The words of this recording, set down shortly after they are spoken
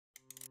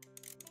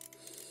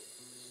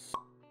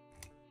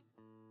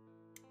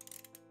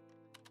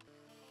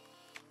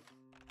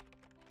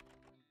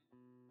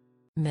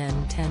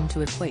Men tend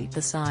to equate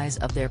the size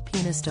of their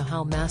penis to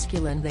how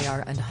masculine they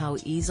are and how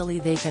easily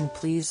they can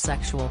please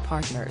sexual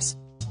partners.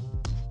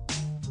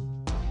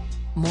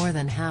 More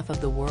than half of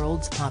the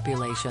world's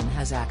population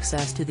has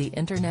access to the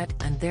internet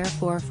and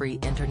therefore free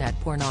internet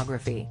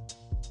pornography.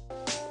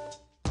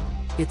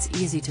 It's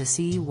easy to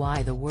see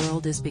why the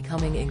world is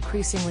becoming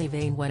increasingly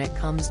vain when it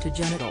comes to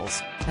genitals,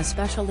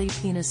 especially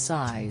penis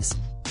size.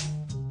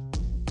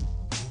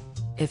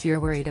 If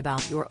you're worried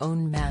about your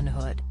own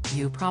manhood,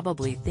 you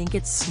probably think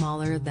it's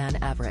smaller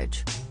than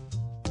average.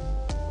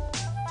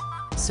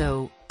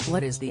 So,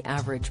 what is the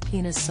average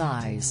penis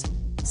size?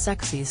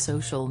 Sexy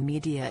social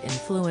media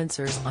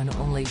influencers on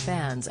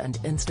OnlyFans and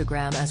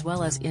Instagram as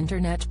well as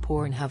internet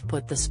porn have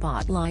put the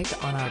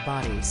spotlight on our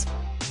bodies.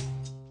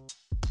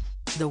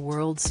 The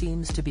world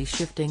seems to be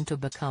shifting to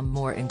become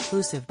more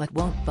inclusive but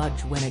won't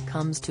budge when it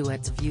comes to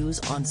its views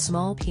on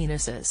small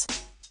penises.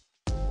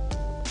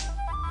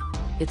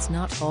 It's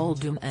not all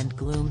doom and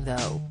gloom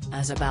though,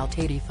 as about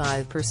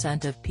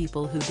 85% of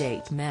people who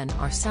date men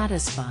are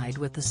satisfied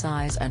with the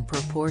size and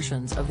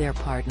proportions of their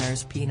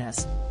partner's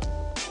penis.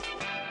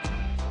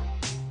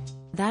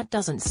 That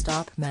doesn't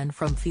stop men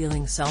from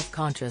feeling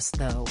self-conscious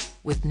though,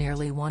 with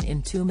nearly 1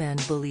 in 2 men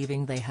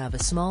believing they have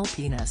a small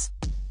penis.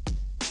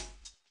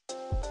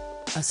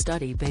 A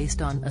study based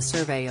on a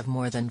survey of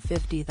more than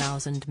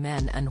 50,000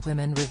 men and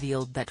women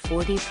revealed that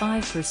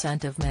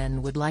 45% of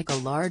men would like a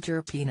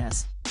larger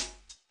penis.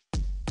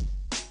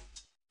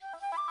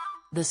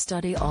 The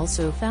study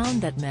also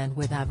found that men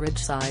with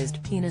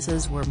average-sized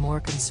penises were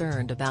more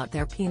concerned about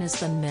their penis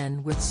than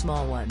men with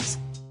small ones.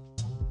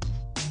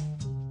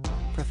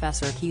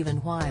 Professor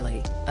Kevin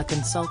Wiley, a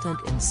consultant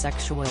in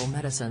sexual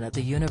medicine at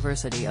the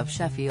University of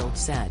Sheffield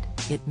said,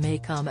 "It may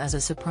come as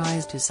a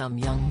surprise to some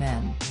young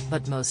men,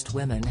 but most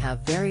women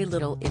have very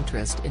little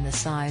interest in the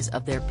size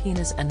of their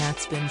penis, and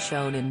that's been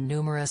shown in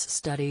numerous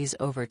studies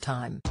over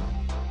time."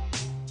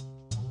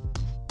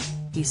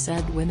 He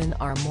said women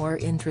are more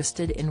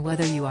interested in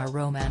whether you are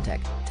romantic,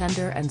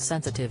 tender and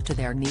sensitive to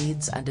their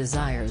needs and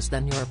desires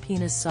than your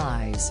penis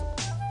size.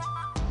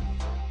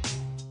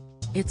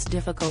 It's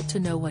difficult to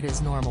know what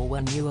is normal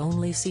when you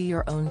only see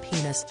your own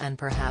penis and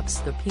perhaps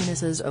the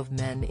penises of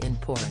men in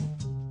porn.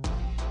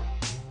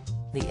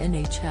 The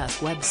NHS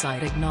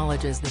website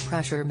acknowledges the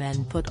pressure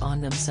men put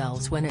on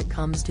themselves when it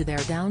comes to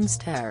their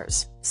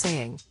downstairs,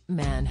 saying,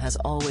 "Man has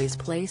always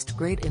placed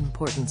great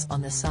importance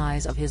on the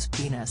size of his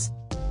penis."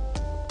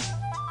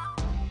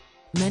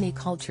 Many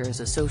cultures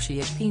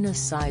associate penis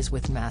size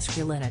with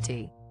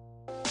masculinity.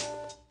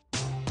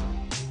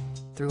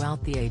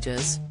 Throughout the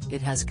ages, it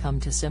has come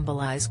to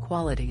symbolize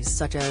qualities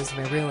such as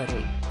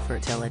virility,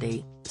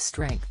 fertility,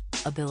 strength,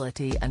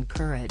 ability and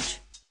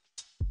courage.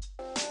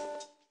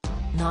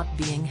 Not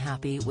being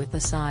happy with the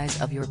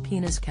size of your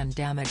penis can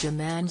damage a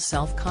man's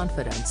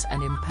self-confidence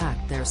and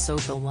impact their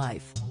social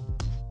life.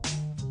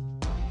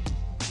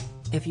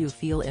 If you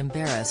feel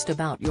embarrassed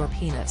about your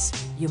penis,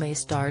 you may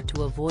start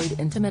to avoid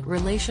intimate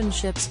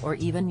relationships or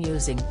even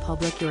using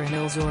public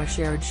urinals or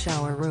shared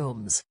shower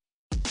rooms.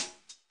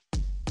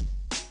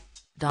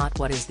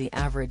 What is the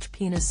average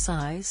penis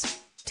size?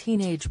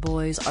 Teenage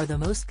boys are the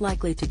most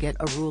likely to get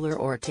a ruler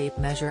or tape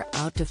measure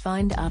out to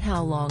find out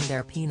how long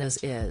their penis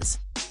is.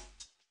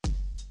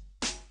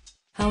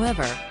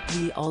 However,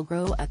 we all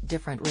grow at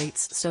different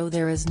rates, so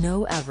there is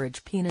no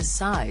average penis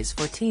size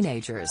for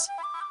teenagers.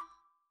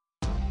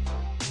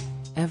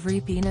 Every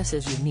penis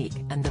is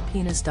unique and the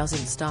penis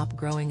doesn't stop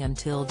growing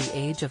until the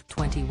age of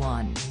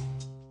 21.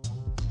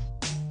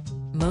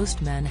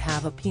 Most men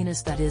have a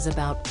penis that is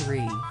about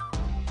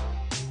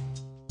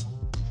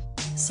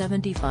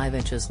 3.75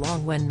 inches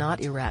long when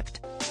not erect.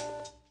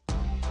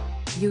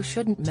 You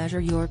shouldn't measure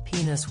your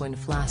penis when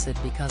flaccid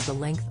because the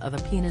length of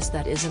a penis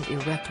that isn't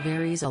erect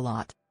varies a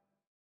lot.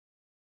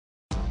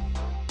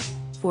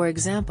 For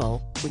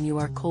example, when you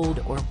are cold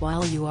or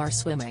while you are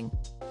swimming.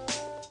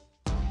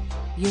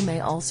 You may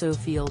also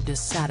feel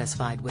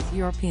dissatisfied with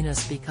your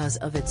penis because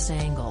of its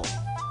angle.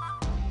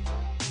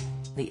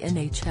 The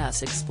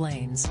NHS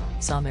explains,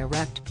 some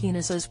erect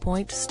penises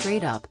point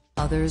straight up,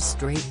 others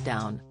straight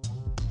down.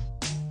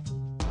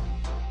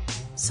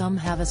 Some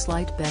have a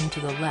slight bend to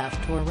the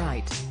left or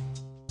right.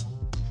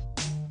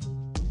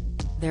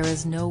 There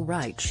is no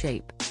right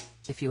shape.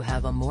 If you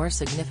have a more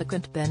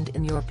significant bend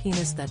in your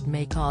penis that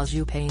may cause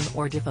you pain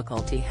or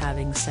difficulty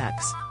having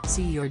sex,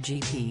 see your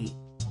GP.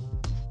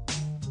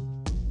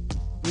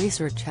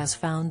 Research has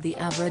found the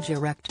average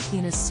erect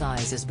penis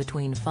size is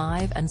between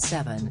 5 and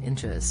 7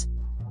 inches.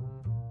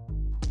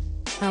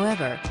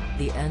 However,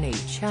 the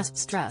NHS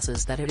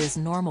stresses that it is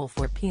normal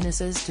for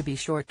penises to be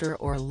shorter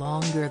or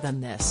longer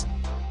than this.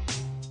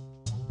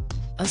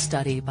 A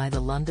study by the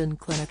London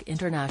Clinic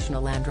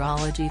International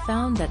Andrology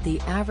found that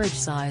the average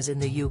size in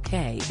the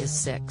UK is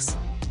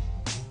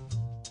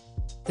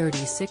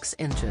 6.36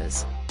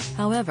 inches.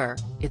 However,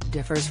 it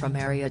differs from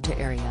area to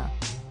area.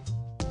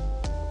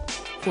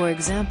 For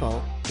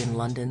example, in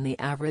London the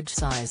average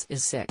size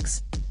is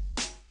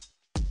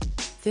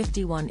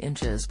 6.51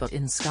 inches, but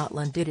in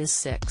Scotland it is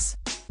 6.56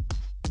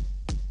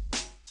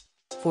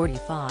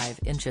 45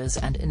 inches,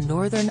 and in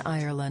Northern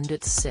Ireland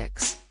it's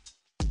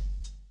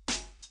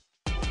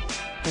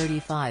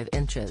 35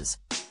 inches.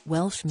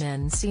 Welsh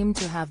men seem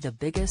to have the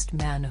biggest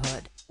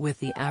manhood, with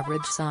the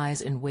average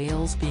size in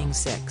Wales being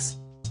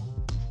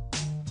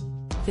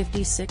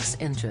 56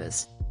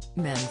 inches.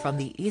 Men from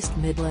the East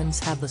Midlands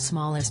have the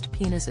smallest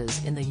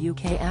penises in the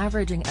UK,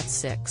 averaging at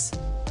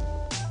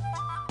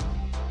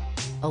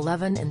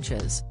 11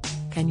 inches.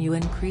 Can you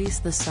increase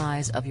the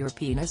size of your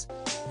penis?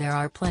 There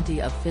are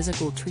plenty of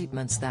physical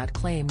treatments that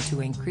claim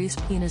to increase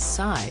penis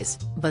size,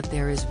 but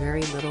there is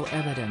very little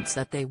evidence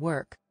that they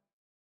work.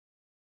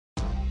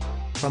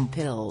 From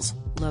pills,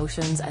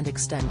 lotions and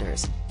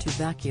extenders, to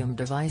vacuum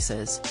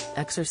devices,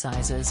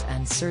 exercises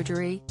and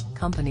surgery,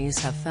 companies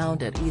have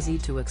found it easy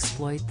to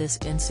exploit this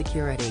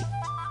insecurity.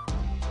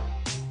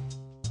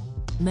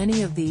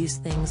 Many of these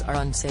things are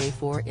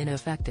unsafe or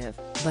ineffective,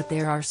 but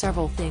there are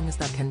several things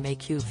that can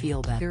make you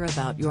feel better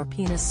about your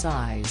penis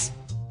size.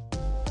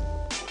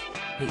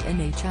 The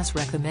NHS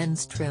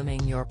recommends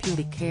trimming your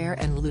pubic hair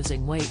and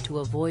losing weight to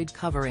avoid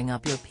covering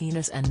up your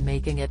penis and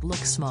making it look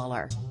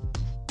smaller.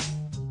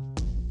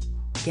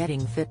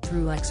 Getting fit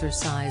through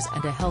exercise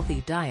and a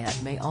healthy diet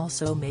may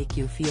also make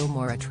you feel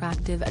more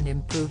attractive and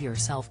improve your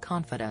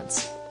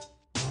self-confidence.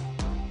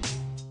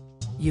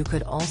 You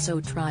could also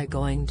try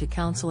going to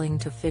counseling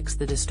to fix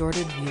the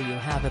distorted view you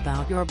have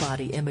about your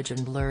body image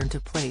and learn to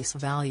place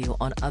value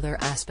on other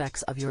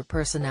aspects of your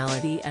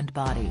personality and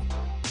body.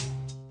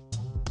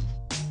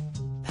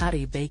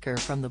 Patty Baker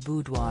from the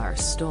Boudoir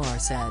store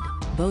said,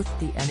 both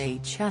the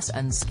NHS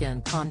and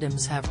Skin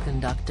Condoms have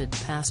conducted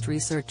past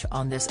research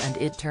on this, and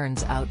it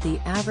turns out the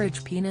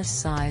average penis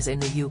size in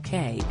the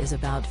UK is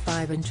about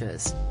 5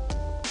 inches.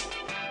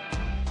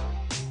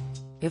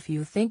 If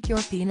you think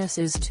your penis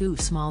is too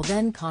small,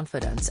 then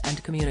confidence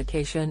and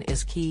communication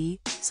is key.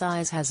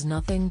 Size has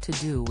nothing to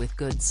do with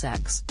good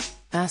sex.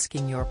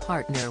 Asking your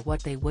partner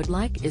what they would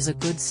like is a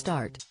good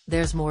start.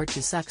 There's more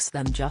to sex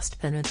than just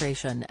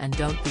penetration, and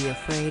don't be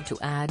afraid to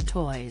add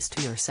toys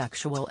to your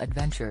sexual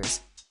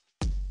adventures.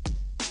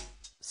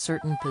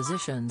 Certain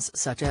positions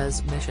such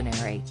as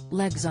missionary,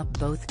 legs up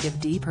both give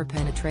deeper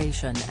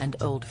penetration, and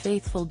Old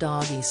Faithful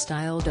doggy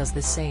style does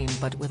the same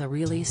but with a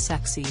really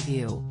sexy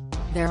view.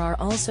 There are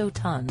also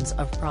tons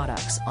of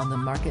products on the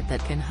market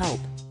that can help.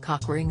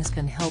 Cock rings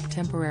can help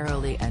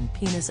temporarily, and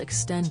penis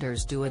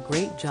extenders do a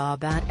great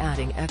job at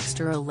adding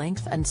extra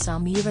length, and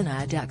some even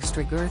add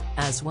extra girth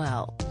as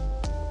well.